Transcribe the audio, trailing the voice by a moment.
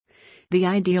The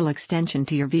ideal extension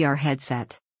to your VR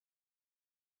headset.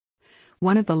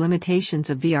 One of the limitations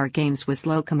of VR games was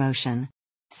locomotion.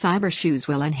 Cybershoes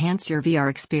will enhance your VR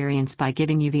experience by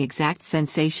giving you the exact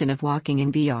sensation of walking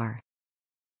in VR.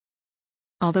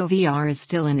 Although VR is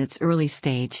still in its early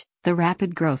stage, the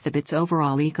rapid growth of its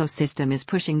overall ecosystem is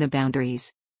pushing the boundaries.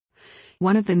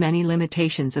 One of the many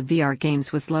limitations of VR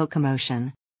games was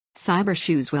locomotion.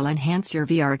 Cybershoes will enhance your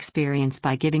VR experience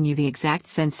by giving you the exact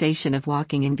sensation of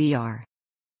walking in VR.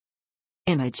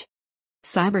 Image.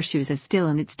 Cybershoes is still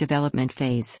in its development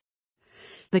phase.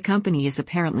 The company is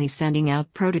apparently sending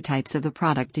out prototypes of the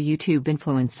product to YouTube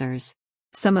influencers.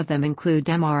 Some of them include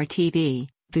MRTV,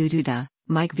 Voodooda,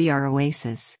 Mike VR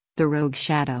Oasis, The Rogue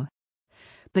Shadow.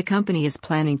 The company is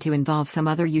planning to involve some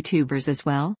other YouTubers as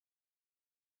well.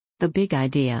 The big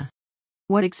idea.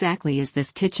 What exactly is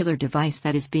this titular device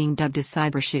that is being dubbed as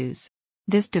Cybershoes?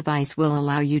 This device will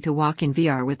allow you to walk in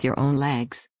VR with your own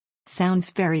legs.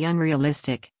 Sounds very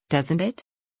unrealistic, doesn't it?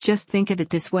 Just think of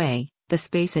it this way, the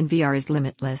space in VR is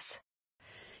limitless.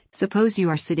 Suppose you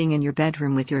are sitting in your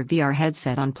bedroom with your VR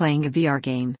headset on playing a VR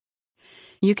game.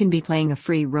 You can be playing a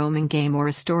free roaming game or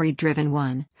a story-driven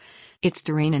one. Its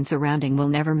terrain and surrounding will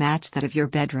never match that of your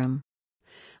bedroom.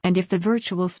 And if the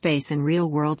virtual space and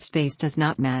real-world space does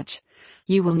not match,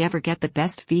 you will never get the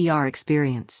best VR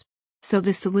experience. So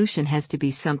the solution has to be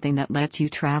something that lets you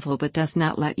travel but does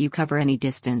not let you cover any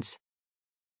distance.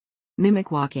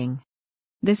 Mimic walking.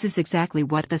 This is exactly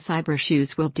what the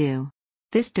Cybershoes will do.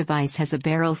 This device has a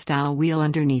barrel-style wheel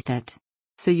underneath it.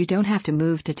 So you don't have to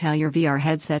move to tell your VR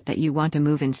headset that you want to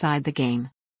move inside the game.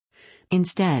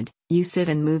 Instead, you sit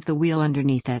and move the wheel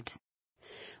underneath it.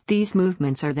 These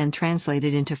movements are then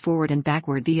translated into forward and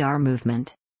backward VR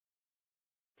movement.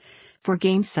 For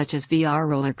games such as VR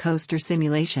Roller Coaster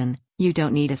Simulation, you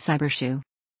don't need a Cybershoe.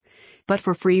 But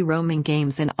for free roaming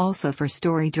games and also for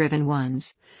story-driven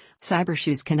ones,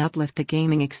 Cybershoes can uplift the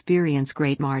gaming experience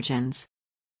great margins.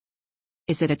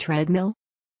 Is it a treadmill?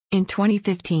 In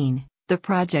 2015, the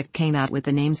project came out with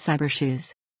the name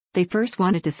Cybershoes. They first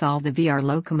wanted to solve the VR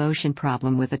locomotion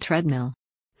problem with a treadmill.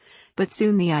 But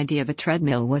soon the idea of a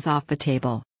treadmill was off the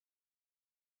table.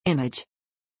 Image.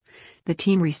 The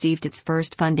team received its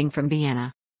first funding from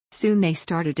Vienna. Soon they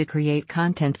started to create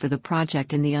content for the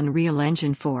project in the Unreal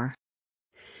Engine 4.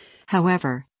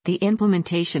 However, the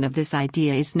implementation of this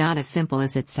idea is not as simple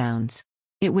as it sounds.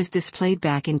 It was displayed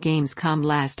back in Gamescom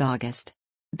last August.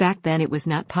 Back then it was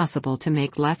not possible to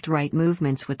make left-right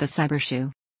movements with the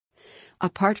Cybershoe.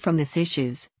 Apart from these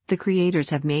issues, the creators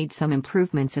have made some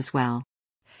improvements as well.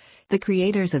 The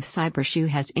creators of Cybershoe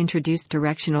has introduced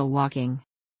directional walking.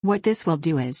 What this will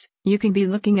do is, you can be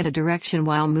looking at a direction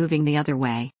while moving the other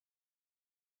way.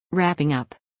 Wrapping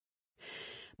up.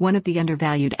 One of the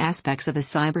undervalued aspects of a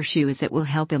Cybershoe is it will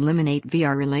help eliminate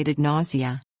VR-related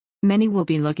nausea. Many will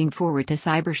be looking forward to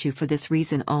Cybershoe for this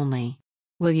reason only.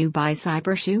 Will you buy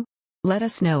Cybershoe? Let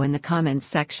us know in the comments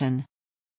section.